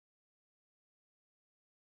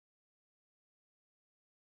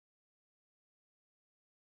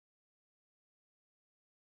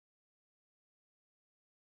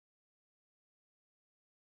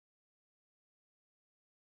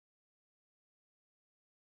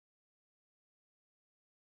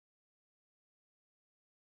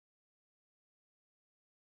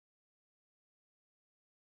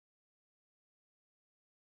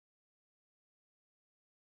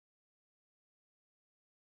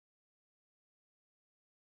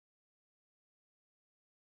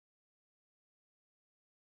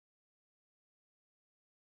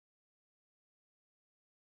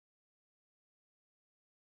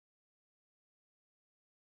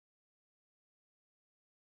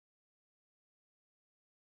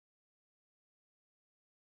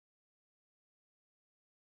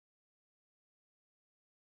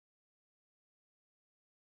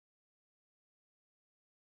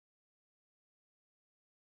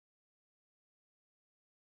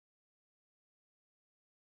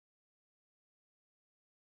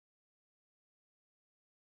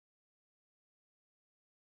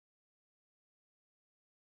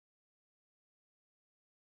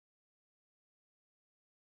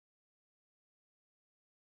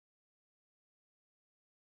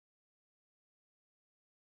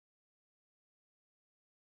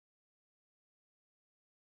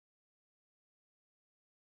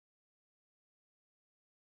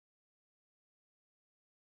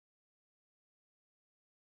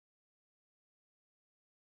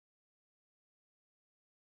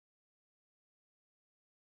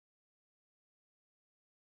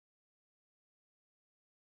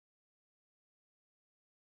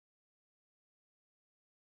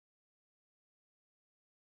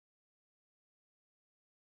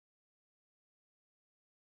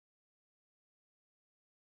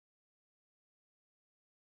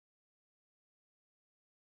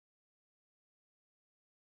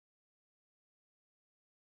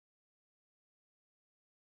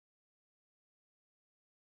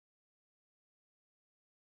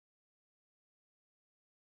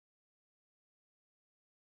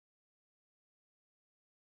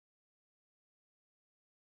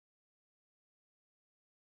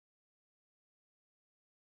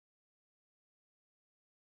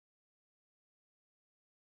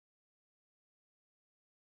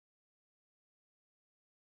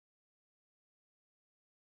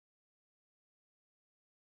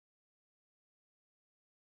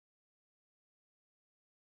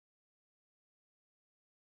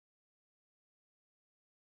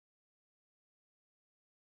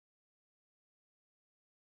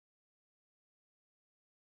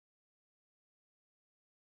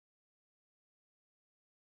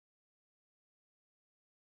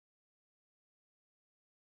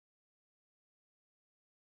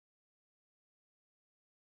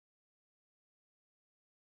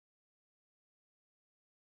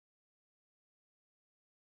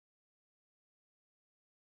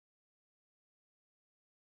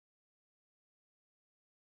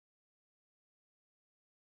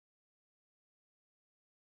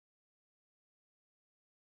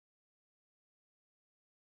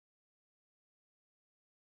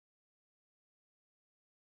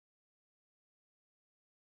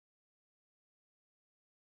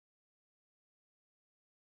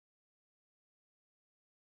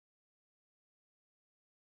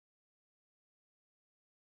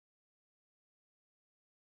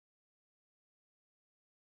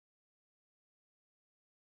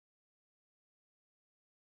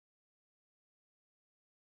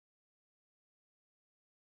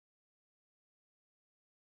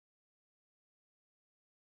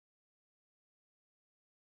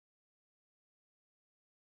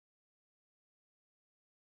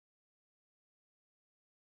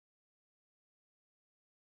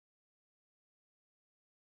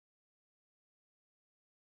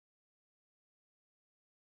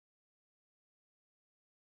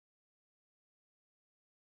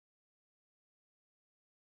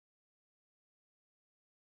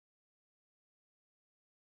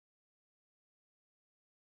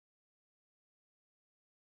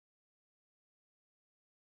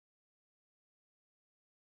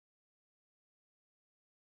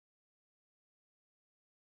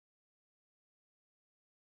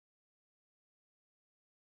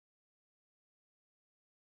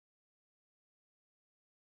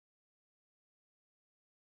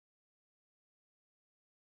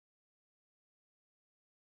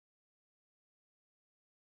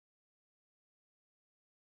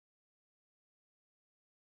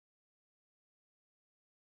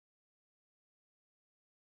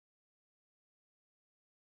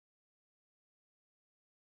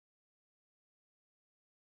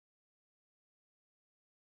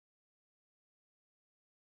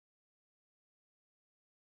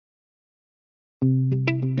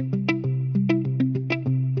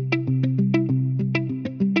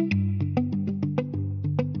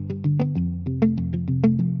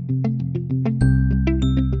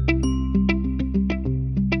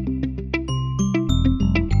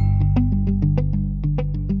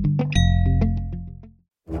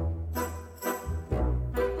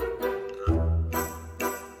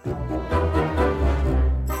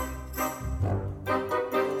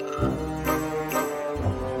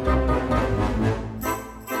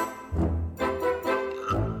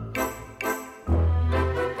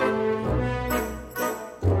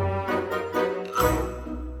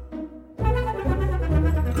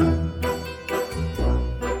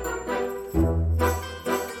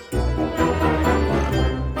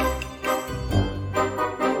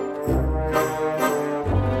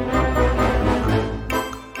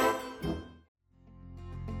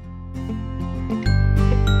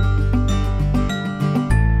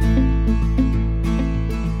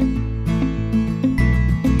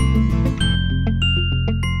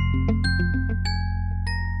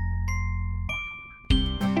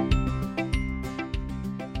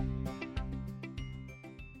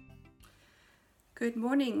Good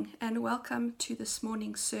morning and welcome to this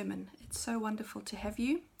morning's sermon. It's so wonderful to have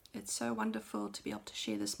you. It's so wonderful to be able to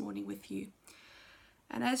share this morning with you.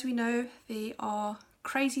 And as we know, there are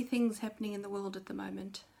crazy things happening in the world at the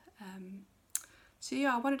moment.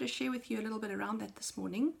 I wanted to share with you a little bit around that this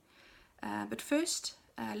morning. But first,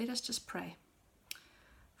 let us just pray.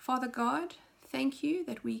 Father God, thank you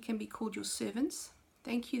that we can be called your servants.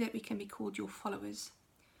 Thank you that we can be called your followers.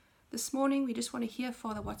 This morning, we just want to hear,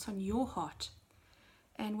 Father, what's on your heart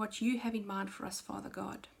and what you have in mind for us, Father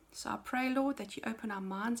God. So I pray, Lord, that you open our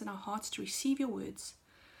minds and our hearts to receive your words,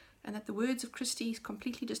 and that the words of Christy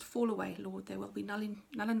completely just fall away, Lord. They will be null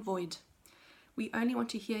and void. We only want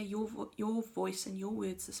to hear your voice and your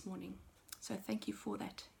words this morning. So thank you for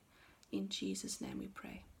that. In Jesus' name we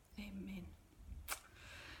pray. Amen.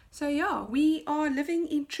 So we are living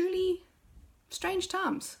in truly strange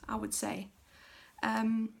times, I would say.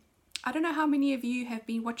 I don't know how many of you have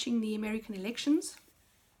been watching the American elections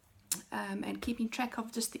and keeping track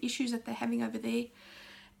of just the issues that they're having over there.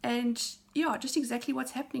 And just exactly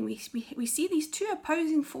what's happening. We see these two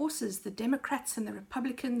opposing forces, the Democrats and the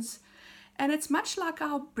Republicans, and it's much like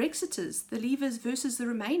our Brexiters, the Leavers versus the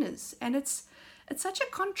Remainers. And it's such a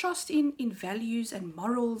contrast in values and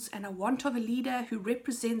morals, and a want of a leader who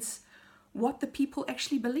represents what the people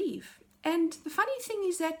actually believe. And the funny thing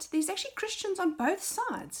is that there's actually Christians on both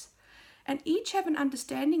sides, and each have an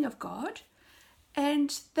understanding of God,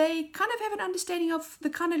 and they kind of have an understanding of the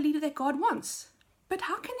kind of leader that God wants. But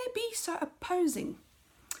how can they be so opposing?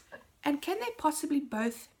 And can they possibly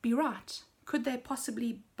both be right? Could they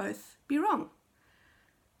possibly both be wrong?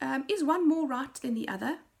 Is one more right than the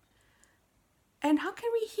other? And how can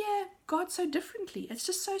we hear God so differently? It's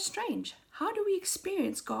just so strange. How do we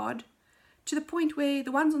experience God to the point where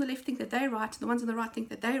the ones on the left think that they're right and the ones on the right think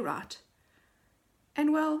that they're right?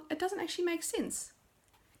 And well, it doesn't actually make sense.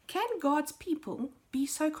 Can God's people be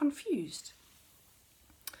so confused?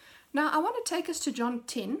 Now, I want to take us to John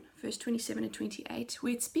 10, verse 27 and 28,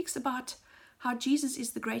 where it speaks about how Jesus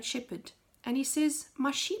is the great shepherd. And he says,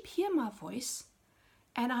 "My sheep hear my voice,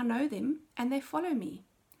 and I know them, and they follow me.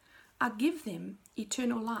 I give them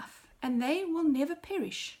eternal life, and they will never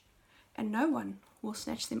perish, and no one will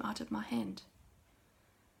snatch them out of my hand."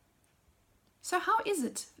 So how is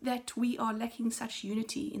it that we are lacking such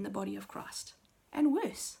unity in the body of Christ? And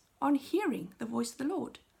worse, on hearing the voice of the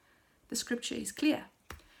Lord? The scripture is clear.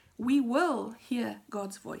 We will hear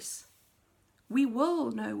God's voice. We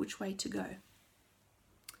will know which way to go.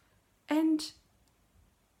 And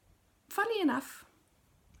funnily enough,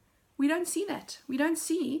 we don't see that. We don't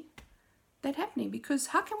see that happening, because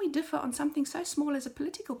how can we differ on something so small as a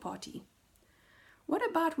political party? What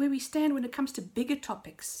about where we stand when it comes to bigger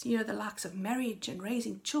topics, the likes of marriage and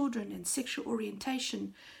raising children and sexual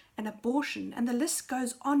orientation and abortion, and the list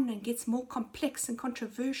goes on and gets more complex and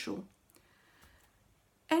controversial.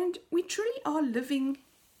 And we truly are living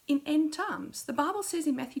in end times. The Bible says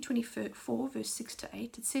in Matthew 24, verse 6 to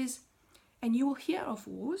 8, it says, "And you will hear of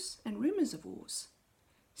wars and rumors of wars.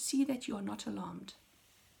 See that you are not alarmed.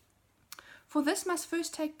 For this must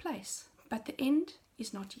first take place, but the end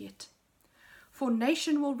is not yet. For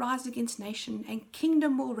nation will rise against nation, and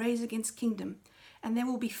kingdom will rise against kingdom, and there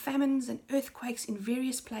will be famines and earthquakes in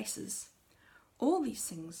various places. All these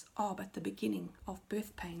things are but the beginning of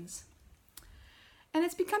birth pains." And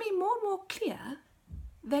it's becoming more and more clear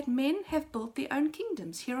that men have built their own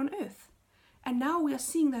kingdoms here on earth. And now we are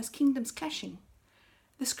seeing those kingdoms clashing.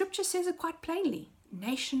 The scripture says it quite plainly.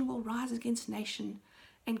 Nation will rise against nation,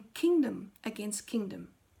 and kingdom against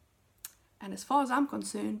kingdom. And as far as I'm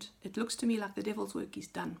concerned, it looks to me like the devil's work is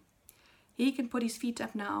done. He can put his feet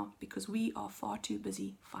up now, because we are far too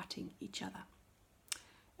busy fighting each other.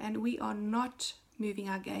 And we are not moving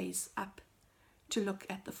our gaze up to look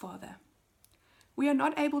at the Father. We are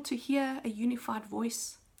not able to hear a unified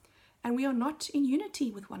voice, and we are not in unity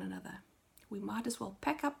with one another. We might as well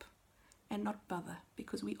pack up and not bother,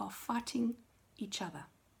 because we are fighting each other.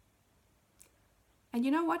 And you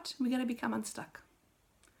know what? We're going to become unstuck.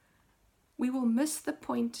 We will miss the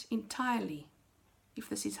point entirely if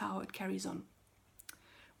this is how it carries on.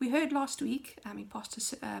 We heard last week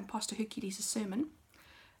Pastor Hercules' sermon,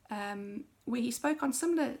 where he spoke on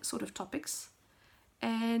similar sort of topics,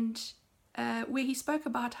 and where he spoke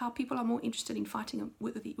about how people are more interested in fighting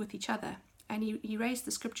with each other. And he raised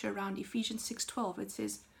the scripture around Ephesians 6:12. It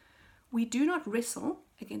says, "We do not wrestle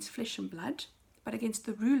against flesh and blood, but against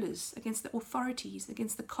the rulers, against the authorities,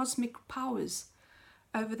 against the cosmic powers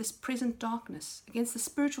over this present darkness, against the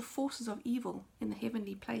spiritual forces of evil in the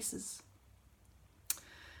heavenly places."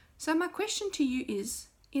 So my question to you is,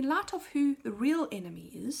 in light of who the real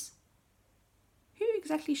enemy is, who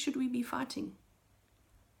exactly should we be fighting?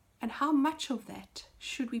 And how much of that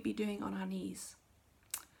should we be doing on our knees?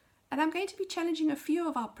 And I'm going to be challenging a few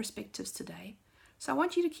of our perspectives today. So I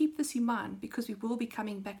want you to keep this in mind because we will be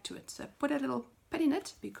coming back to it. So put a little pin in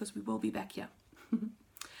it because we will be back here.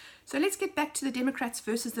 So let's get back to the Democrats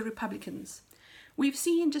versus the Republicans. We've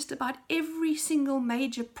seen just about every single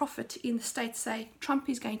major prophet in the states say Trump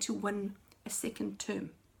is going to win a second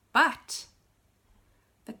term. But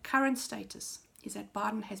the current status is that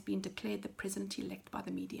Biden has been declared the president-elect by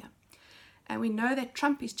the media. And we know that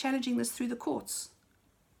Trump is challenging this through the courts.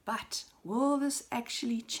 But will this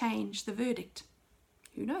actually change the verdict?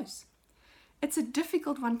 Who knows? It's a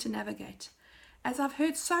difficult one to navigate. As I've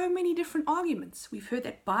heard so many different arguments, we've heard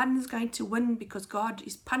that Biden is going to win because God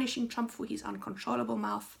is punishing Trump for his uncontrollable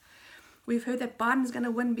mouth. We've heard that Biden is going to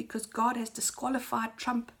win because God has disqualified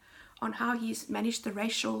Trump on how he's managed the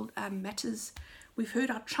racial matters. We've heard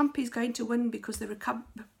how Trump is going to win because the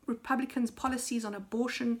Republicans' policies on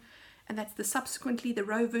abortion and that subsequently the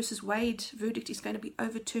Roe versus Wade verdict is going to be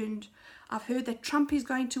overturned. I've heard that Trump is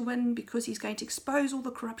going to win because he's going to expose all the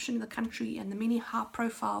corruption in the country and the many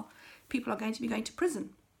high-profile people are going to be going to prison.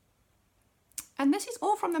 And this is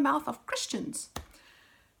all from the mouth of Christians.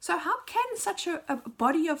 So how can such a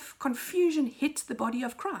body of confusion hit the body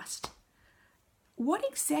of Christ? What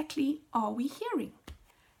exactly are we hearing?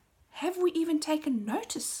 Have we even taken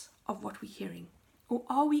notice of what we're hearing? Or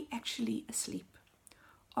are we actually asleep?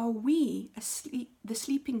 Are we asleep, the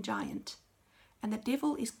sleeping giant? And the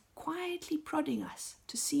devil is quietly prodding us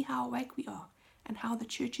to see how awake we are and how the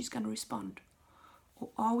church is going to respond. Or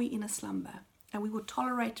are we in a slumber and we will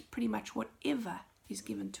tolerate pretty much whatever is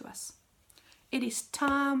given to us? It is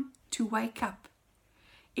time to wake up.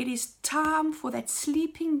 It is time for that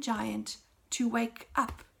sleeping giant to wake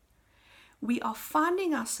up. We are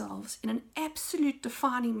finding ourselves in an absolute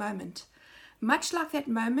defining moment, much like that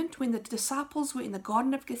moment when the disciples were in the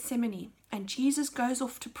Garden of Gethsemane and Jesus goes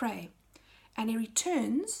off to pray and he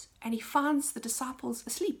returns and he finds the disciples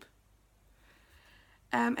asleep.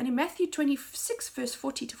 And in Matthew 26, verse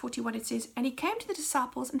 40 to 41, it says, "And he came to the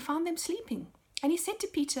disciples and found them sleeping. And he said to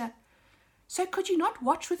Peter, 'So could you not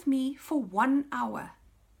watch with me for 1 hour?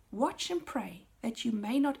 Watch and pray that you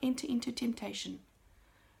may not enter into temptation.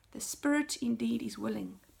 The spirit indeed is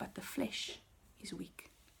willing, but the flesh is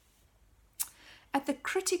weak.'" At the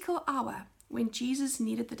critical hour when Jesus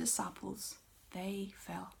needed the disciples, they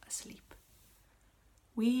fell asleep.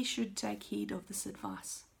 We should take heed of this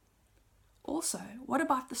advice. Also, what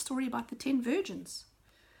about the story about the 10 virgins?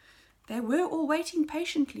 They were all waiting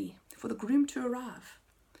patiently for the groom to arrive.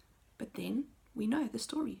 But then, we know the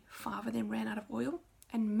story. 5 of them ran out of oil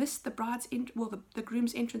and missed the the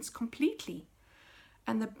groom's entrance completely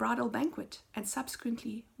and the bridal banquet, and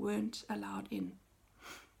subsequently weren't allowed in.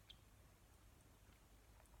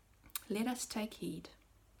 Let us take heed,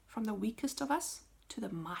 from the weakest of us to the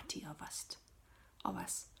mighty of us.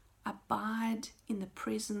 Abide in the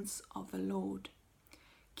presence of the Lord.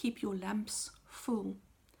 Keep your lamps full.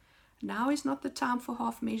 Now is not the time for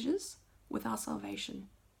half measures with our salvation,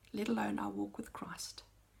 let alone our walk with Christ.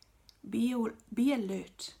 Be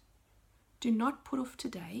alert. Do not put off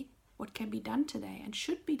today what can be done today and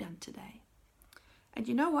should be done today. And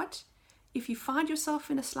you know what? If you find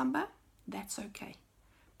yourself in a slumber, that's okay.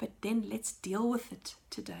 But then let's deal with it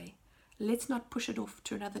today. Let's not push it off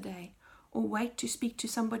to another day or wait to speak to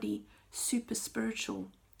somebody super spiritual.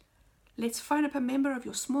 Let's phone up a member of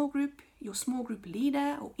your small group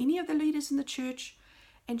leader, or any of the leaders in the church,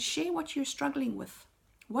 and share what you're struggling with.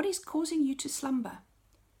 What is causing you to slumber?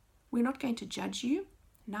 We're not going to judge you.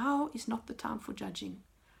 Now is not the time for judging.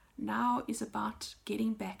 Now is about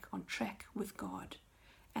getting back on track with God.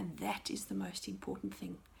 And that is the most important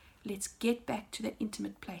thing. Let's get back to that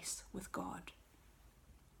intimate place with God.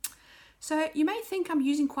 So you may think I'm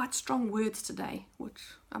using quite strong words today, which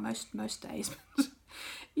are most days.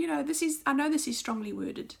 I know this is strongly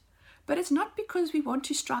worded, but it's not because we want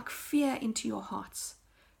to strike fear into your hearts.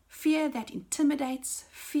 Fear that intimidates,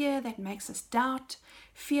 fear that makes us doubt,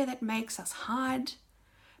 fear that makes us hide.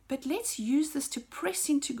 But let's use this to press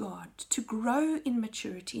into God, to grow in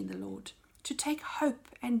maturity in the Lord, to take hope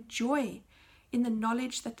and joy in the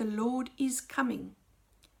knowledge that the Lord is coming.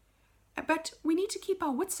 But we need to keep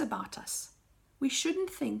our wits about us. We shouldn't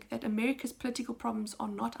think that America's political problems are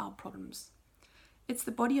not our problems. It's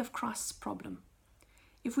the body of Christ's problem.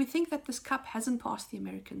 If we think that this cup hasn't passed the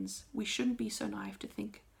Americans, we shouldn't be so naive to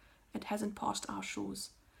think it hasn't passed our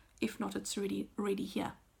shores. If not, it's already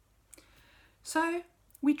here. So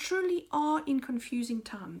we truly are in confusing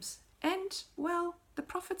times. And, well, the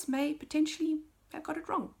prophets may potentially have got it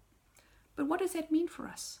wrong. But what does that mean for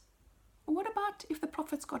us? Or what about if the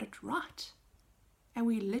prophets got it right? And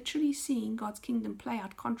we're literally seeing God's kingdom play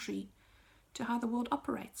out contrary to how the world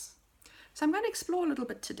operates. So I'm going to explore a little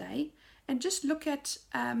bit today and just look at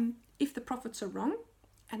if the prophets are wrong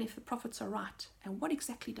and if the prophets are right. And what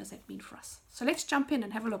exactly does that mean for us? So let's jump in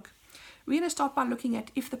and have a look. We're going to start by looking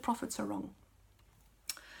at if the prophets are wrong.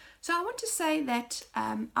 So I want to say that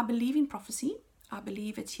I believe in prophecy. I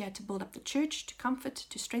believe it's here to build up the church, to comfort,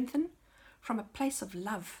 to strengthen from a place of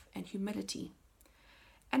love and humility.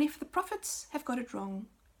 And if the prophets have got it wrong,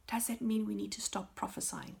 does that mean we need to stop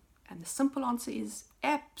prophesying? And the simple answer is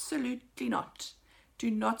absolutely not. Do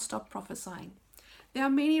not stop prophesying. There are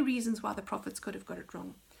many reasons why the prophets could have got it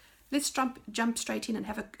wrong. Let's jump straight in and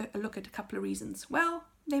have a look at a couple of reasons. Well,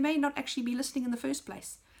 they may not actually be listening in the first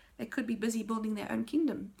place. They could be busy building their own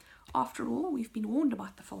kingdom. After all, we've been warned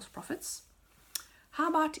about the false prophets. How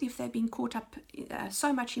about if they've been caught up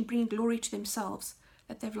so much in bringing glory to themselves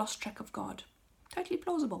that they've lost track of God? Totally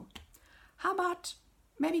plausible. How about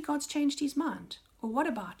maybe God's changed his mind? Or what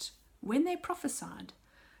about when they prophesied,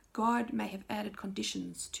 God may have added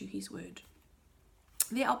conditions to his word?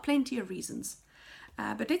 There are plenty of reasons.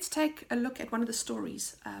 But let's take a look at one of the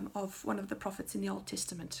stories of one of the prophets in the Old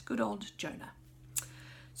Testament, good old Jonah.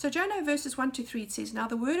 So Jonah, verses 1-3, it says, "Now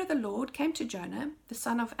the word of the Lord came to Jonah, the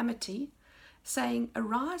son of Amittai, saying,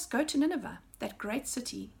 Arise, go to Nineveh, that great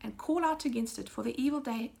city, and call out against it, for the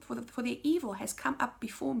evil has come up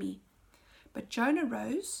before me. But Jonah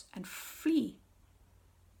rose and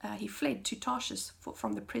he fled to Tarshish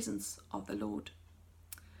from the presence of the Lord."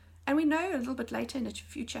 And we know a little bit later, in a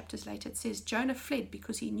few chapters later, it says Jonah fled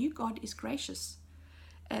because he knew God is gracious.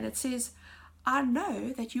 And it says, "I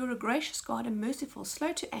know that you're a gracious God and merciful,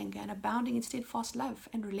 slow to anger and abounding in steadfast love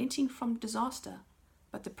and relenting from disaster."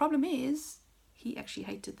 But the problem is, he actually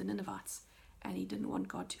hated the Ninevites and he didn't want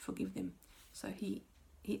God to forgive them. So he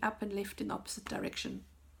up and left in the opposite direction.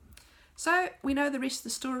 So we know the rest of the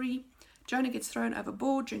story. Jonah gets thrown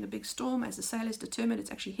overboard during a big storm as the sailors determine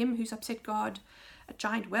it's actually him who's upset God. A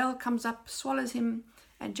giant whale comes up, swallows him,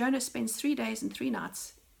 and Jonah spends 3 days and 3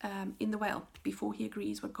 nights in the whale before he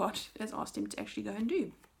agrees what God has asked him to actually go and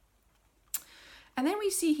do. And then we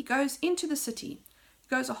see he goes into the city. He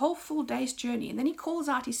goes a whole full day's journey, and then he calls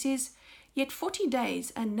out, he says, "Yet 40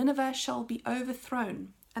 days and Nineveh shall be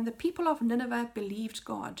overthrown." And the people of Nineveh believed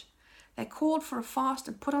God. They called for a fast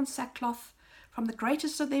and put on sackcloth, from the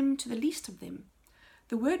greatest of them to the least of them.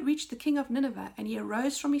 The word reached the king of Nineveh, and he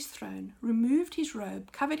arose from his throne, removed his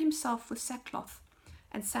robe, covered himself with sackcloth,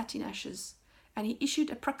 and sat in ashes. And he issued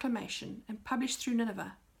a proclamation and published through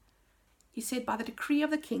Nineveh. He said, "By the decree of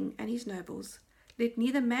the king and his nobles, let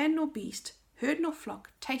neither man nor beast, herd nor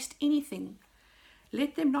flock, taste anything.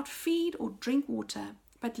 Let them not feed or drink water,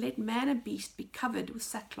 but let man and beast be covered with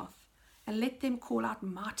sackcloth, and let them call out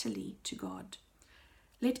mightily to God.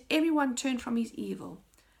 Let everyone turn from his evil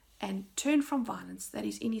and turn from violence that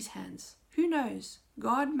is in his hands. Who knows?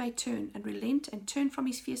 God may turn and relent and turn from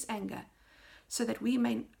his fierce anger, so that we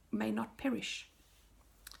may not perish."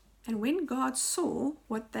 And when God saw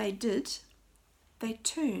what they did, they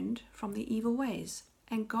turned from their evil ways,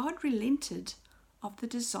 and God relented of the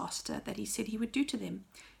disaster that he said he would do to them,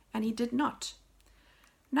 and he did not.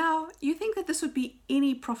 Now, you think that this would be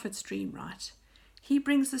any prophet's dream, right? He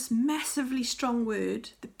brings this massively strong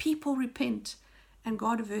word, the people repent, and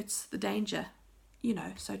God averts the danger,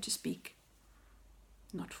 so to speak.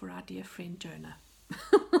 Not for our dear friend Jonah.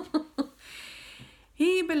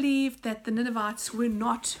 He believed that the Ninevites were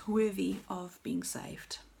not worthy of being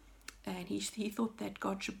saved. And he thought that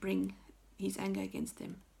God should bring his anger against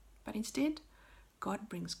them. But instead, God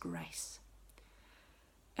brings grace.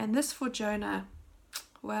 And this for Jonah,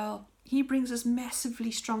 well, he brings this massively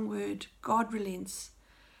strong word, God relents.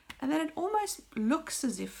 And then it almost looks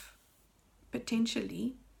as if,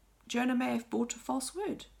 potentially, Jonah may have brought a false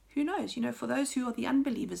word. Who knows? For those who are the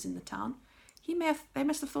unbelievers in the town, they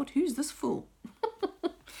must have thought, who's this fool?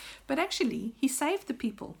 But actually, he saved the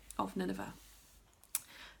people of Nineveh.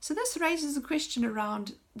 So this raises a question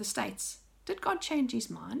around the states. Did God change his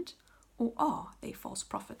mind, or are they false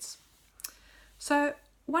prophets? So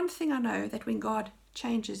one thing I know, that when God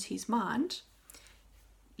changes his mind,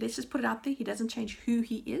 let's just put it out there, he doesn't change who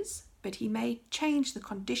he is, but he may change the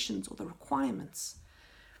conditions or the requirements.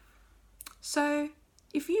 So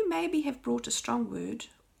if you maybe have brought a strong word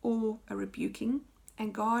or a rebuking,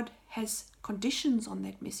 and God has conditions on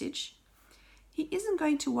that message, he isn't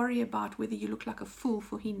going to worry about whether you look like a fool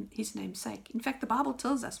for his name's sake. In fact, the Bible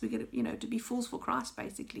tells us we get to be fools for Christ,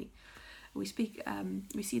 basically. We see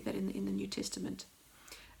that in the New Testament.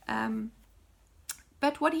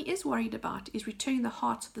 But what he is worried about is returning the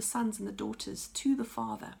hearts of the sons and the daughters to the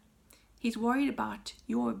Father. He's worried about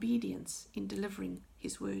your obedience in delivering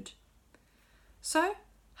his word. So,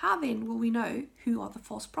 how then will we know who are the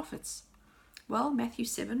false prophets? Well, Matthew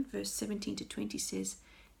 7, verse 17 to 20 says,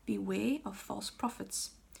 "Beware of false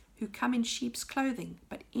prophets, who come in sheep's clothing,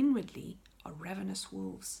 but inwardly are ravenous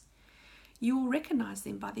wolves. You will recognize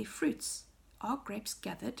them by their fruits. Are grapes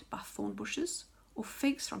gathered by thorn bushes, or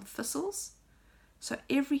figs from thistles? So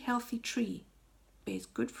every healthy tree bears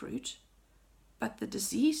good fruit, but the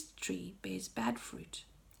diseased tree bears bad fruit.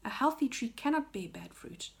 A healthy tree cannot bear bad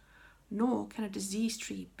fruit, nor can a diseased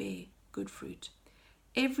tree bear good fruit.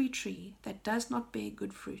 Every tree that does not bear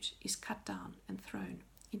good fruit is cut down and thrown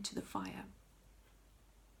into the fire."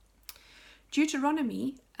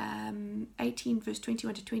 Deuteronomy 18 verse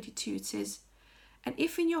 21 to 22, it says, "And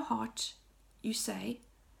if in your heart you say,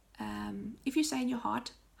 if you say in your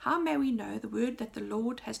heart, how may we know the word that the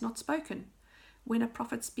Lord has not spoken, when a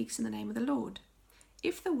prophet speaks in the name of the Lord?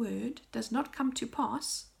 If the word does not come to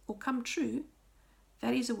pass or come true,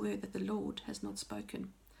 that is a word that the Lord has not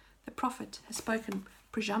spoken. The prophet has spoken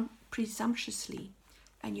presumptuously,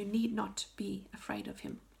 and you need not be afraid of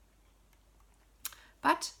him."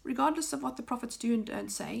 But regardless of what the prophets do and don't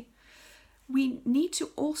say, we need to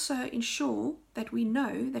also ensure that we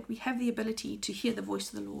know that we have the ability to hear the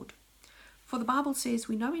voice of the Lord. For the Bible says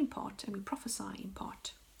we know in part and we prophesy in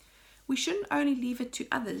part. We shouldn't only leave it to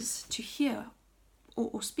others to hear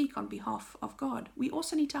or speak on behalf of God. We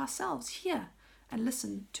also need to ourselves hear and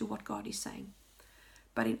listen to what God is saying.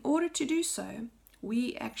 But in order to do so,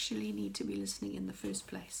 we actually need to be listening in the first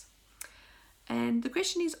place. And the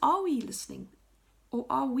question is, are we listening? Or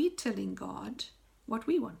are we telling God what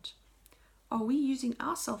we want? Are we using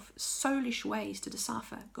our soulish ways to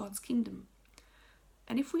decipher God's kingdom?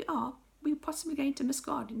 And if we are, we're possibly going to miss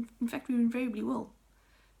God. In fact, we invariably will.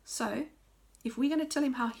 So, if we're going to tell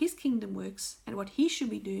him how his kingdom works and what he should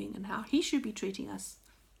be doing and how he should be treating us,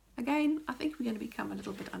 again, I think we're going to become a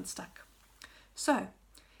little bit unstuck. So,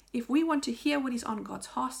 if we want to hear what is on God's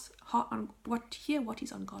hear what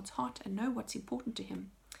is on God's heart and know what's important to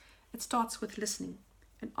him, it starts with listening.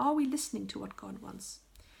 And are we listening to what God wants?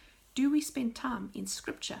 Do we spend time in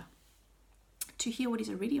Scripture to hear what is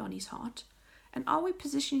already on his heart? And are we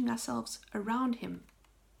positioning ourselves around him?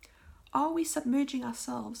 Are we submerging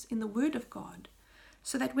ourselves in the Word of God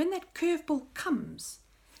so that when that curveball comes,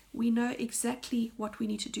 we know exactly what we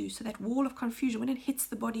need to do? So that wall of confusion, when it hits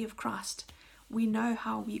the body of Christ, we know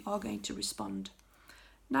how we are going to respond.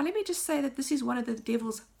 Now, let me just say that this is one of the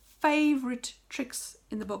devil's favorite tricks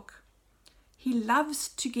in the book. He loves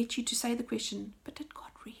to get you to say the question, but did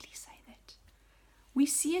God really say that? We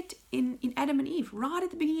see it in Adam and Eve, right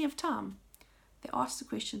at the beginning of time. They asked the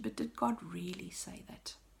question, but did God really say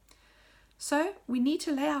that? So we need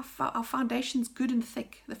to lay our foundations good and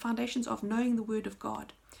thick, the foundations of knowing the Word of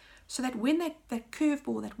God, so that when that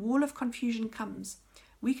curveball, that wall of confusion comes,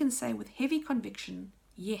 we can say with heavy conviction,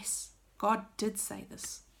 yes, God did say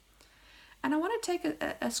this. And I want to take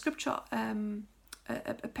a scripture,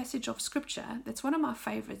 a passage of Scripture that's one of my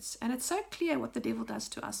favorites, and it's so clear what the devil does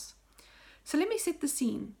to us. So let me set the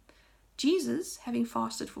scene. Jesus, having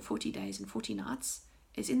fasted for 40 days and 40 nights,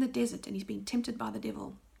 is in the desert and he's being tempted by the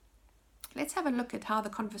devil. Let's have a look at how the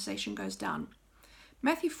conversation goes down.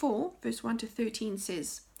 Matthew 4, verse 1 to 13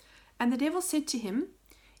 says, "And the devil said to him,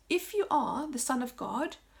 'If you are the Son of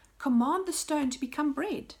God, command the stone to become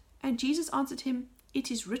bread.' And Jesus answered him, 'It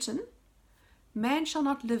is written, man shall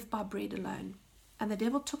not live by bread alone.' And the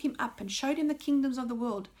devil took him up and showed him the kingdoms of the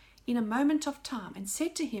world in a moment of time, and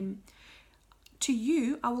said to him, 'To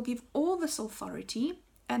you I will give all this authority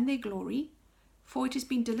and their glory, for it has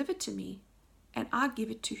been delivered to me, and I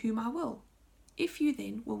give it to whom I will. If you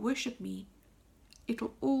then will worship me, it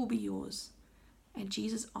will all be yours.' And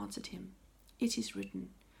Jesus answered him, 'It is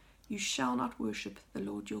written, you shall not worship the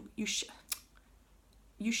Lord you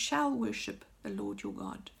shall worship the Lord your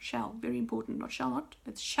God.'" Shall, very important, not shall not.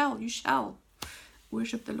 It's shall, you shall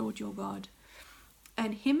worship the Lord your God.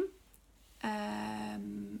 "And him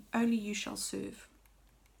only you shall serve."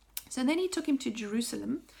 So then he took him to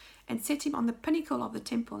Jerusalem and set him on the pinnacle of the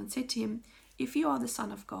temple and said to him, "If you are the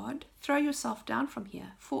Son of God, throw yourself down from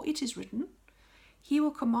here, for it is written, he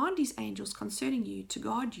will command his angels concerning you to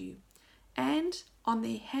guard you, and on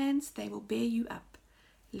their hands they will bear you up,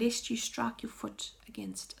 lest you strike your foot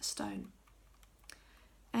against a stone."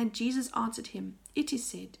 And Jesus answered him, "It is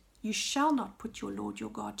said, you shall not put your Lord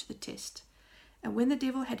your God to the test." And when the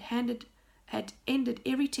devil had ended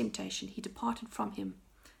every temptation, he departed from him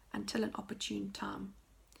until an opportune time.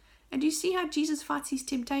 And you see how Jesus fights his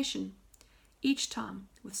temptation? Each time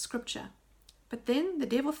with Scripture. But then the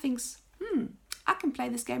devil thinks, I can play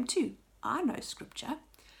this game too. I know Scripture.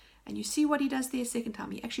 And you see what he does there second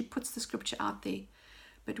time. He actually puts the scripture out there.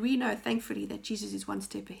 But we know, thankfully, that Jesus is one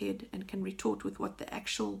step ahead and can retort with what the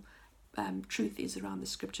actual truth is around the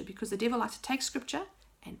scripture, because the devil likes to take scripture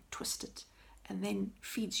and twist it and then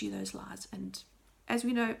feeds you those lies. And as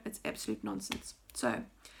we know, it's absolute nonsense. So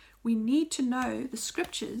we need to know the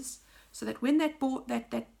scriptures so that when that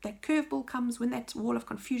curveball comes, when that wall of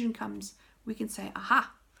confusion comes, we can say,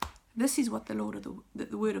 aha, this is what the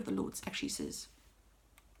word of the Lord actually says.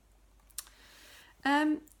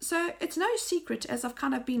 So it's no secret, as I've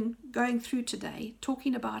kind of been going through today,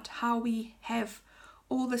 talking about how we have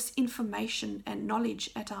all this information and knowledge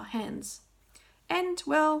at our hands. And,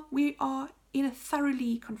 well, we are in a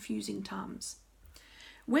thoroughly confusing times.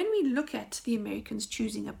 When we look at the Americans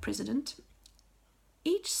choosing a president,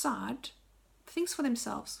 each side thinks for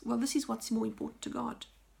themselves, well, this is what's more important to God.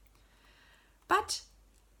 But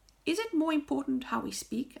is it more important how we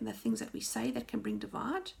speak and the things that we say that can bring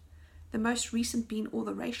divide? The most recent being all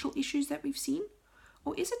the racial issues that we've seen?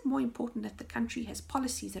 Or is it more important that the country has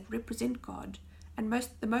policies that represent God, and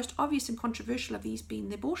the most obvious and controversial of these being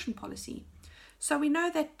the abortion policy? So we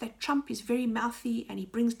know that Trump is very mouthy and he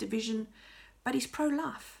brings division, but he's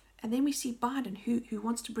pro-life. And then we see Biden, who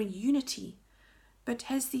wants to bring unity, but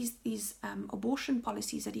has these abortion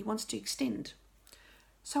policies that he wants to extend.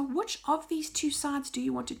 So which of these two sides do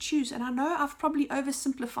you want to choose? And I know I've probably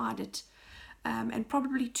oversimplified it, and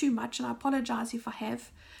probably too much, and I apologize if I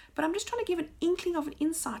have, but I'm just trying to give an inkling of an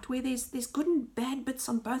insight where there's good and bad bits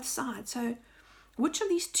on both sides. So which of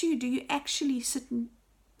these two do you actually sit and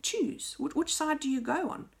choose? Which side do you go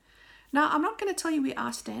on? Now, I'm not going to tell you where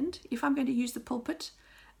I stand. If I'm going to use the pulpit,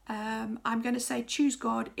 I'm going to say choose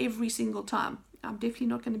God every single time. I'm definitely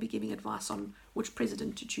not going to be giving advice on which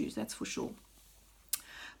president to choose, that's for sure.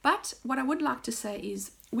 But what I would like to say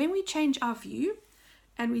is, when we change our view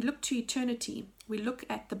and we look to eternity, we look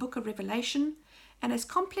at the book of Revelation, and as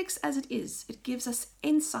complex as it is, it gives us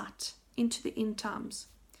insight into the end times.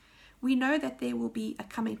 We know that there will be a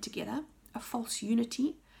coming together, a false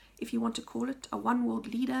unity, if you want to call it, a one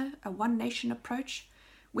world leader, a one nation approach,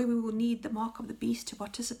 where we will need the mark of the beast to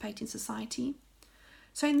participate in society.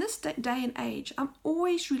 So in this day and age, I'm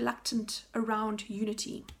always reluctant around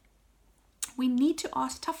unity. We need to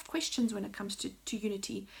ask tough questions when it comes to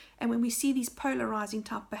unity, and when we see these polarizing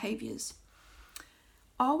type behaviors.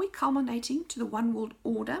 Are we culminating to the one world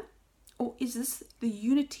order, or is this the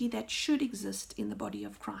unity that should exist in the body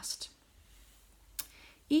of Christ?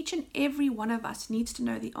 Each and every one of us needs to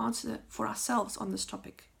know the answer for ourselves on this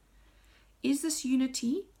topic. Is this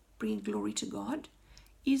unity bringing glory to God?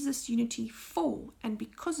 Is this unity for and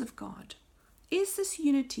because of God? Is this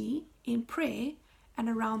unity in prayer and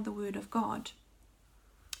around the Word of God?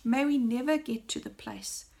 May we never get to the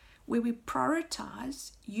place where we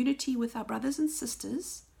prioritize unity with our brothers and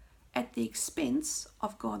sisters at the expense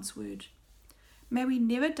of God's Word. May we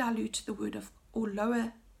never dilute the Word or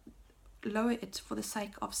lower it for the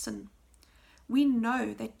sake of sin. We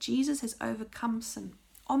know that Jesus has overcome sin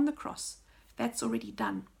on the cross. That's already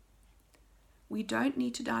done. We don't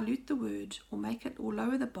need to dilute the Word or make it or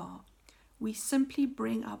lower the bar. We simply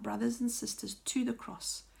bring our brothers and sisters to the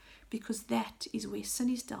cross, because that is where sin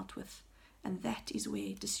is dealt with, and that is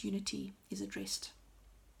where disunity is addressed.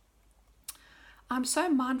 I'm so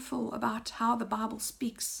mindful about how the Bible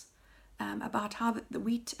speaks about how the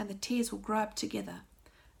wheat and the tares will grow up together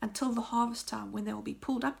until the harvest time, when they will be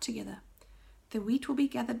pulled up together. The wheat will be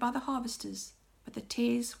gathered by the harvesters, but the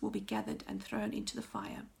tares will be gathered and thrown into the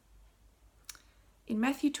fire. In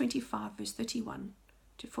Matthew 25, verse 31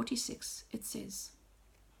 to 46, it says,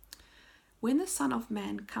 "When the Son of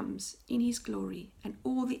Man comes in his glory and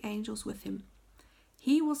all the angels with him,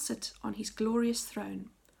 he will sit on his glorious throne.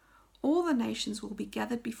 All the nations will be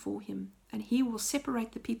gathered before him, and he will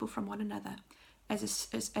separate the people from one another, as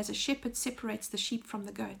a shepherd separates the sheep from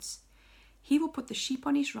the goats. He will put the sheep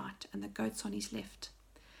on his right and the goats on his left.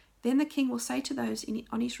 Then the king will say to those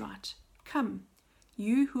on his right, 'Come,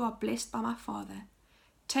 you who are blessed by my Father,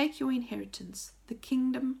 take your inheritance, the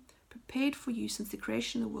kingdom prepared for you since the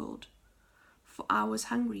creation of the world. For I was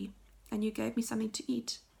hungry, and you gave me something to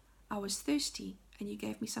eat. I was thirsty, and you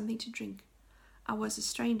gave me something to drink. I was a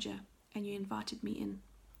stranger, and you invited me in.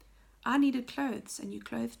 I needed clothes, and you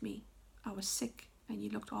clothed me. I was sick, and you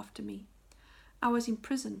looked after me. I was in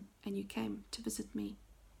prison, and you came to visit me.'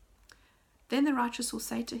 Then the righteous will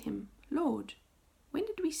say to him, 'Lord, when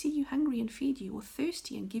did we see you hungry and feed you, or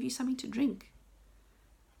thirsty and give you something to drink?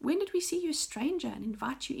 When did we see you a stranger and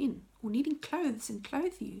invite you in, or needing clothes and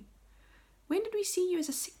clothe you? When did we see you as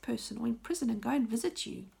a sick person or in prison and go and visit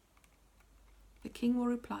you?' The king will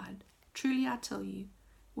reply, 'Truly I tell you,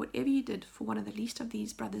 whatever you did for one of the least of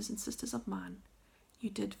these brothers and sisters of mine, you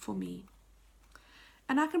did for me.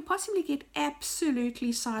 And I can possibly get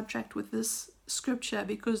absolutely sidetracked with this scripture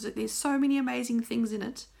because there's so many amazing things in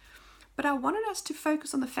it. But I wanted us to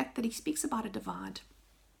focus on the fact that he speaks about a divide.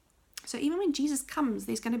 So even when Jesus comes,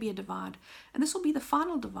 there's going to be a divide. And this will be the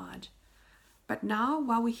final divide. But now,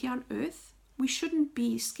 while we're here on earth, we shouldn't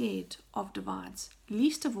be scared of divides.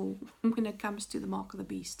 Least of all when it comes to the mark of the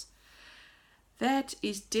beast. That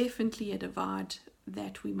is definitely a divide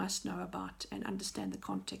that we must know about and understand the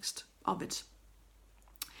context of it.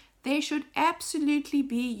 There should absolutely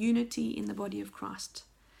be unity in the body of Christ.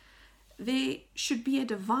 There should be a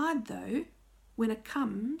divide, though, when it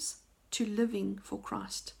comes to living for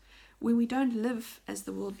Christ. When we don't live as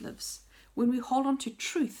the world lives. When we hold on to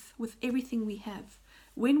truth with everything we have.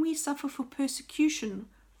 When we suffer for persecution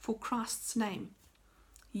for Christ's name.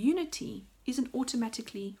 Unity isn't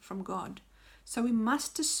automatically from God. So we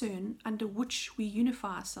must discern under which we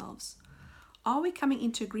unify ourselves. Are we coming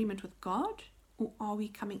into agreement with God? Or are we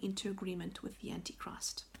coming into agreement with the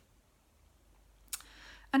Antichrist?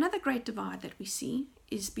 Another great divide that we see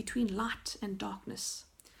is between light and darkness.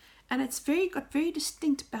 And it's got very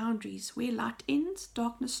distinct boundaries. Where light ends,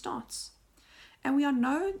 darkness starts. And we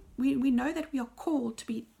know that we are called to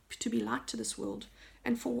be light to this world.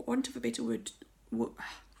 And for want of a better word,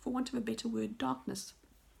 darkness.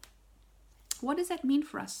 What does that mean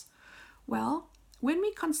for us? Well, when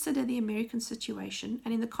we consider the American situation,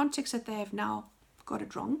 and in the context that they have now got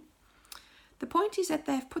it wrong, the point is that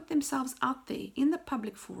they have put themselves out there in the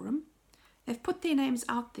public forum. They've put their names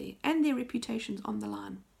out there and their reputations on the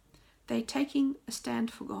line. They're taking a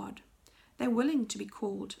stand for God. They're willing to be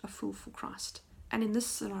called a fool for Christ. And in this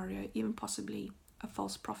scenario, even possibly a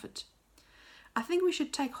false prophet. I think we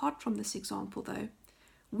should take heart from this example, though.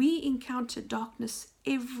 We encounter darkness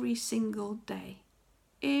every single day.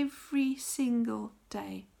 Every single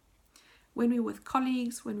day. When we're with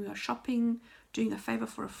colleagues, when we are shopping, doing a favor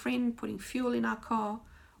for a friend, putting fuel in our car,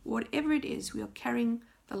 whatever it is, we are carrying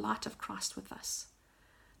the light of Christ with us.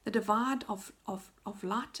 The divide of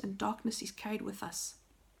light and darkness is carried with us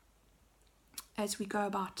as we go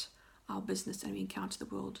about our business and we encounter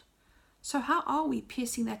the world. So how are we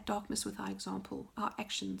piercing that darkness with our example, our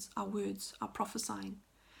actions, our words, our prophesying?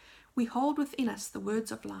 We hold within us the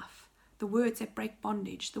words of life, the words that break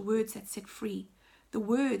bondage, the words that set free, the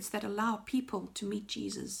words that allow people to meet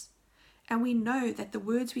Jesus. And we know that the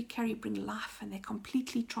words we carry bring life and they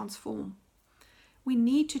completely transform. We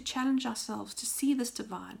need to challenge ourselves to see this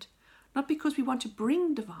divide, not because we want to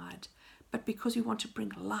bring divide, but because we want to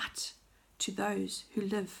bring light to those who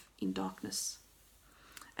live in darkness.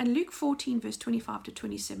 And Luke 14 verse 25 to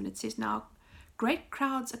 27, it says, "Now great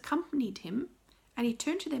crowds accompanied him, and he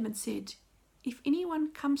turned to them and said, 'If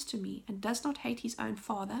anyone comes to me and does not hate his own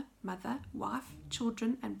father, mother, wife,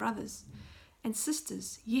 children, and brothers, and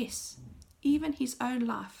sisters, yes, even his own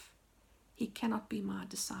life, he cannot be my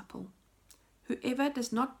disciple. Whoever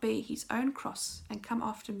does not bear his own cross and come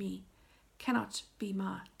after me cannot be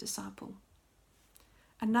my disciple.'"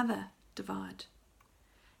 Another divide.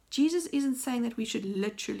 Jesus isn't saying that we should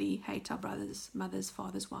literally hate our brothers, mothers,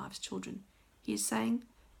 fathers, wives, children. He is saying,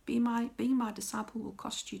 being my disciple will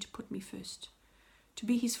cost you to put me first. To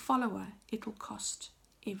be his follower, it will cost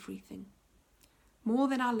everything. More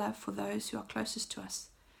than our love for those who are closest to us,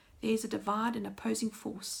 there is a divide and opposing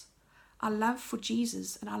force. Our love for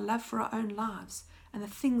Jesus and our love for our own lives and the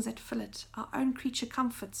things that fill it, our own creature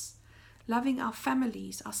comforts, loving our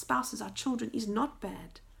families, our spouses, our children is not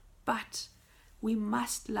bad, but we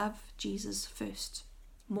must love Jesus first,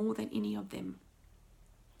 more than any of them.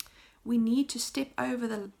 We need to step over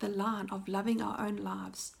the line of loving our own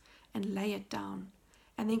lives and lay it down,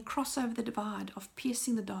 and then cross over the divide of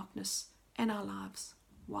piercing the darkness in our lives.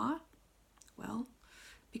 Why? Well,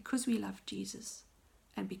 because we love Jesus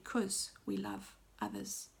and because we love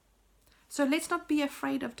others. So let's not be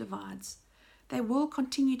afraid of divides. They will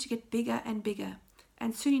continue to get bigger and bigger,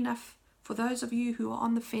 and soon enough, for those of you who are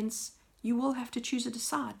on the fence, you will have to choose a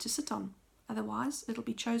side to sit on. Otherwise, it'll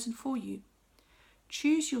be chosen for you.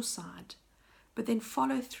 Choose your side, but then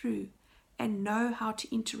follow through and know how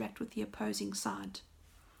to interact with the opposing side.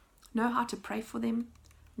 Know how to pray for them.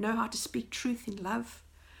 Know how to speak truth in love.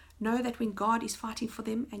 Know that when God is fighting for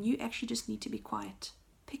them and you actually just need to be quiet.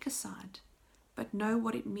 Pick a side, but know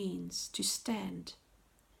what it means to stand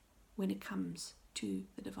when it comes to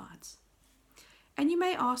the divides. And you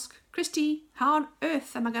may ask, Christy, how on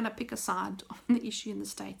earth am I going to pick a side on the issue in the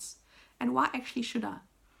States? And why actually should I?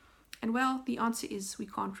 And well, the answer is we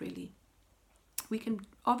can't really. We can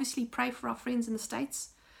obviously pray for our friends in the States,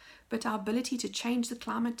 but our ability to change the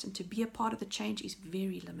climate and to be a part of the change is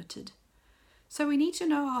very limited. So we need to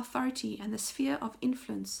know our authority and the sphere of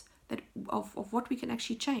influence of what we can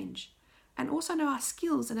actually change, and also know our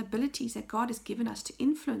skills and abilities that God has given us to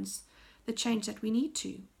influence the change that we need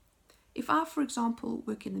to. If I, for example,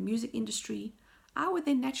 work in the music industry, I would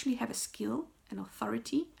then naturally have a skill, an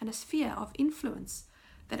authority, and a sphere of influence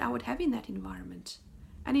that I would have in that environment.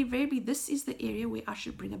 And invariably, this is the area where I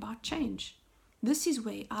should bring about change. This is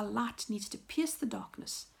where our light needs to pierce the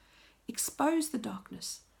darkness, expose the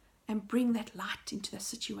darkness, and bring that light into the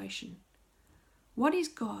situation. What is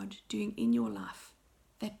God doing in your life,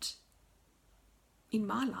 in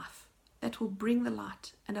my life, that will bring the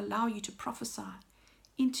light and allow you to prophesy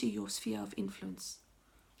into your sphere of influence?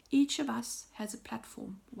 Each of us has a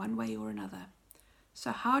platform, one way or another.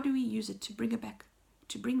 So how do we use it to bring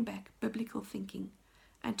back biblical thinking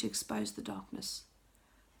and to expose the darkness?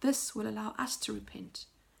 This will allow us to repent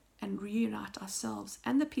and reunite ourselves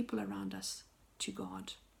and the people around us to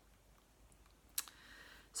God.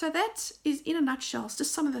 So that is, in a nutshell,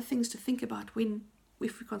 just some of the things to think about if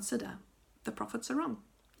we consider the prophets are wrong.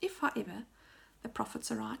 If, however, the prophets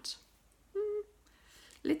are right,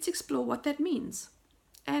 let's explore what that means.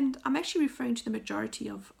 And I'm actually referring to the majority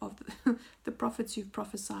of the prophets who've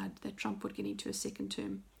prophesied that Trump would get into a second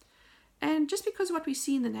term. And just because what we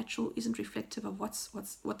see in the natural isn't reflective of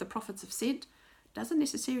what the prophets have said, doesn't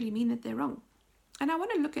necessarily mean that they're wrong. And I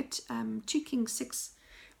want to look at 2 Kings 6,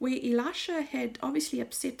 where Elisha had obviously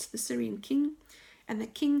upset the Syrian king, and the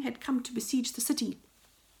king had come to besiege the city.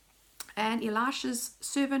 And Elisha's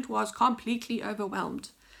servant was completely overwhelmed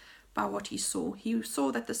by what he saw. He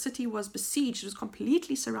saw that the city was besieged. It was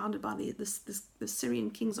completely surrounded by the Syrian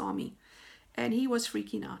king's army. And he was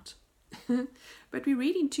freaking out. But we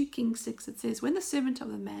read in 2 Kings 6, it says, "When the servant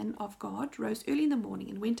of the man of God rose early in the morning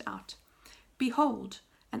and went out, behold,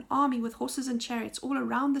 an army with horses and chariots all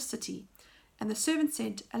around the city. And the servant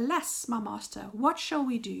said, 'Alas, my master, what shall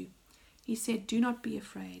we do?' He said, 'Do not be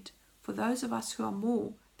afraid, for those of us who are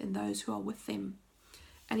more than those who are with them.'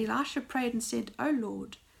 And Elisha prayed and said, 'O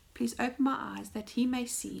Lord, please open my eyes that he may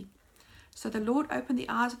see.' So the Lord opened the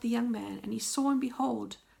eyes of the young man, and he saw, and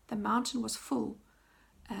behold, the mountain was full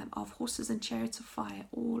of horses and chariots of fire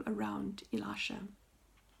all around Elisha."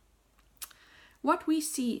 What we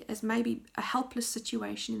see as maybe a helpless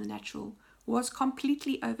situation in the natural was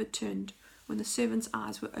completely overturned when the servant's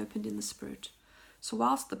eyes were opened in the spirit. So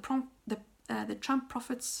whilst the Trump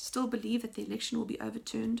prophets still believe that the election will be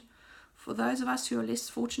overturned, for those of us who are less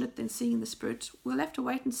fortunate than seeing in the spirit, we'll have to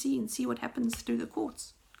wait and see what happens through the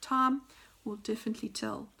courts. Time will definitely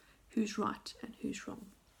tell who's right and who's wrong.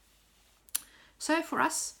 So for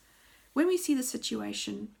us, when we see the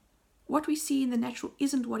situation, what we see in the natural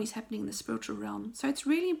isn't what is happening in the spiritual realm. So it's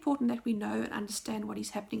really important that we know and understand what is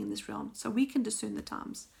happening in this realm so we can discern the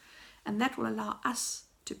times. And that will allow us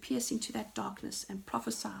to pierce into that darkness and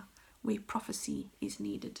prophesy where prophecy is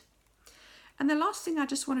needed. And the last thing I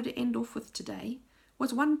just wanted to end off with today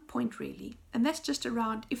was one point really, and that's just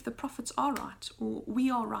around if the prophets are right or we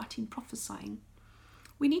are right in prophesying.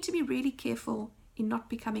 We need to be really careful in not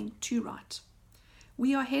becoming too right.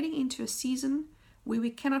 We are heading into a season where we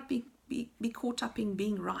cannot be caught up in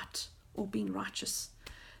being right or being righteous.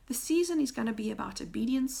 The season is going to be about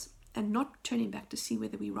obedience and not turning back to see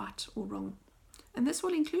whether we're right or wrong. And this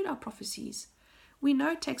will include our prophecies. We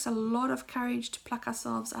know it takes a lot of courage to pluck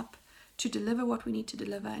ourselves up, to deliver what we need to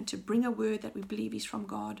deliver, and to bring a word that we believe is from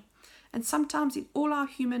God. And sometimes in all our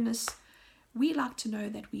humanness, we like to know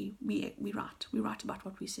that we're right about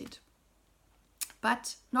what we said.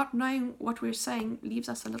 But not knowing what we're saying leaves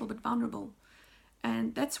us a little bit vulnerable.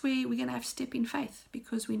 And that's where we're going to have to step in faith,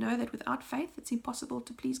 because we know that without faith, it's impossible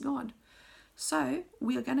to please God. So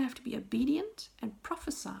we are going to have to be obedient and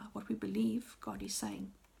prophesy what we believe God is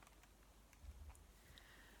saying.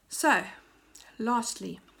 So,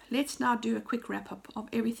 lastly, let's now do a quick wrap-up of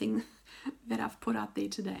everything that I've put out there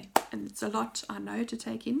today. And it's a lot, I know, to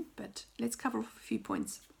take in, but let's cover off a few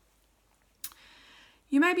points.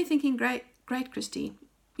 You may be thinking, great, Christy,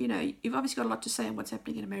 you've obviously got a lot to say on what's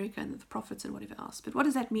happening in America and the prophets and whatever else, but what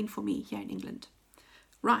does that mean for me here in England?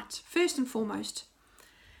 Right, first and foremost,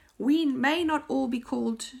 we may not all be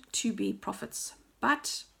called to be prophets,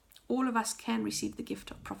 but all of us can receive the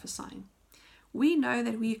gift of prophesying. We know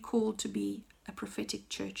that we are called to be a prophetic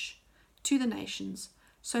church to the nations.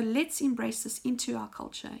 So let's embrace this into our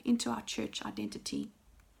culture, into our church identity.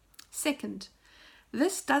 Second,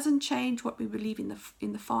 this doesn't change what we believe in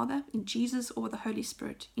the Father, in Jesus, or the Holy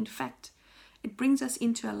Spirit. In fact, it brings us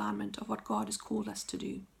into alignment of what God has called us to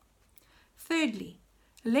do. Thirdly,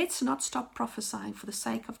 let's not stop prophesying for the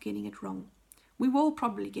sake of getting it wrong. We will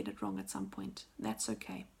probably get it wrong at some point. That's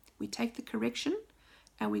okay. We take the correction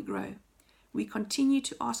and we grow. We continue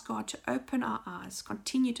to ask God to open our eyes,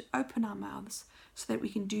 continue to open our mouths so that we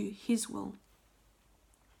can do His will.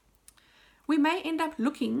 We may end up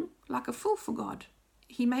looking like a fool for God.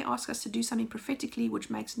 He may ask us to do something prophetically which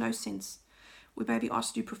makes no sense. We may be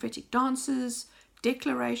asked to do prophetic dances,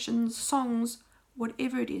 declarations, songs,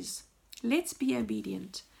 whatever it is. Let's be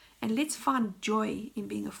obedient and let's find joy in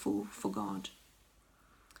being a fool for God.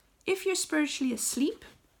 If you're spiritually asleep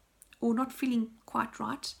or not feeling quite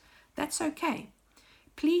right, that's okay.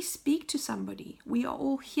 Please speak to somebody. We are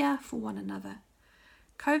all here for one another.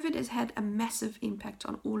 COVID has had a massive impact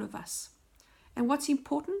on all of us. And what's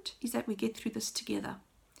important is that we get through this together.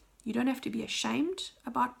 You don't have to be ashamed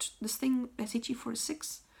about this thing that's hit you for a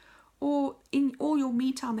 6, or in all your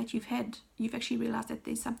me time that you've had, you've actually realized that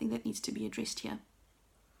there's something that needs to be addressed here.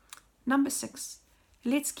 Number 6,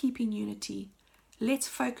 let's keep in unity. Let's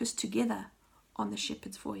focus together on the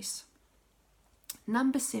shepherd's voice.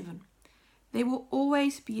 Number 7, there will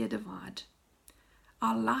always be a divide.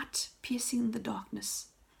 Our light piercing the darkness.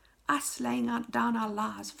 Us laying down our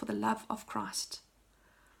lives for the love of Christ.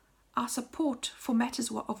 Our support for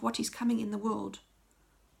matters of what is coming in the world.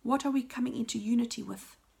 What are we coming into unity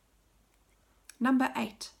with? Number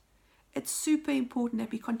 8, it's super important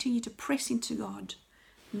that we continue to press into God.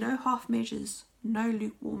 No half measures, no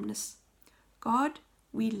lukewarmness. God,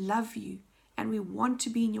 we love you and we want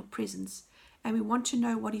to be in your presence and we want to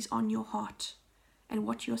know what is on your heart and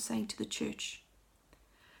what you're saying to the church.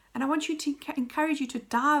 And I want you to encourage you to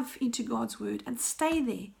dive into God's word and stay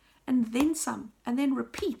there and then some and then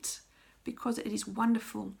repeat, because it is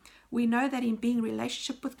wonderful. We know that in being in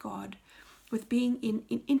relationship with God, with being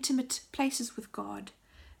in intimate places with God,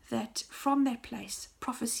 that from that place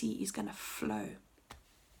prophecy is going to flow.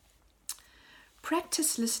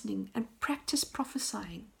 Practice listening and practice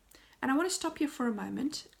prophesying. And I want to stop here for a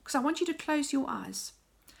moment because I want you to close your eyes.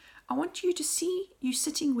 I want you to see you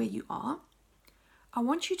sitting where you are. I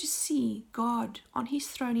want you to see God on His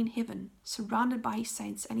throne in heaven, surrounded by His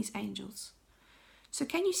saints and His angels. So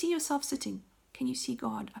can you see yourself sitting? Can you see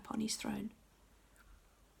God upon His throne?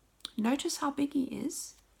 Notice how big He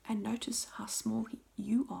is and notice how small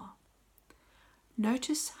you are.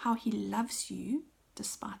 Notice how He loves you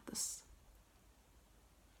despite this.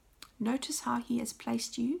 Notice how He has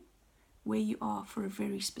placed you where you are for a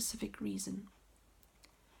very specific reason.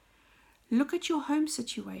 Look at your home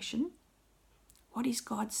situation. What is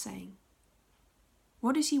God saying?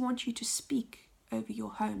 What does He want you to speak over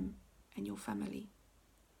your home and your family?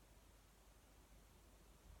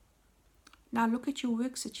 Now look at your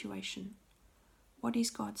work situation. What is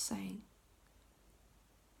God saying?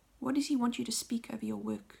 What does He want you to speak over your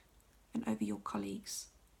work and over your colleagues?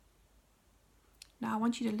 Now I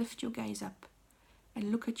want you to lift your gaze up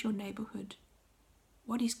and look at your neighborhood.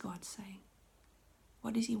 What is God saying?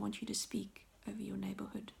 What does He want you to speak over your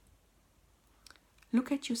neighborhood? Look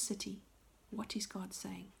at your city. What is God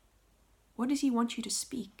saying? What does He want you to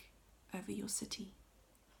speak over your city?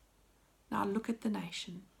 Now look at the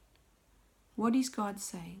nation. What is God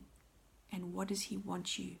saying? And what does He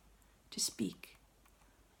want you to speak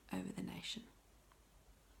over the nation?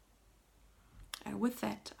 And with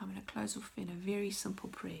that, I'm going to close off in a very simple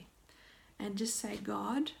prayer. And just say,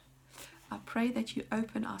 God, I pray that you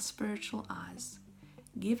open our spiritual eyes.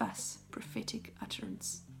 Give us prophetic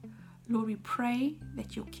utterance. Lord, we pray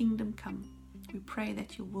that your kingdom come. We pray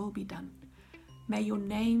that your will be done. May your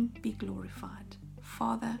name be glorified.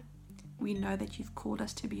 Father, we know that you've called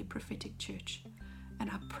us to be a prophetic church, and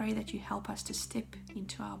I pray that you help us to step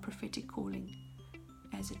into our prophetic calling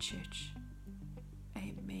as a church.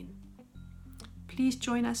 Amen. Please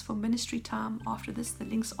join us for ministry time after this. The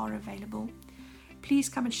links are available. Please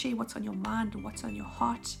come and share what's on your mind and what's on your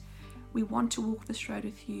heart. We want to walk this road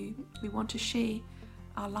with you. We want to share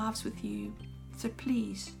our lives with you. So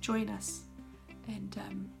please join us.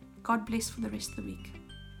 And God bless for the rest of the week.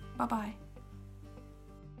 Bye-bye.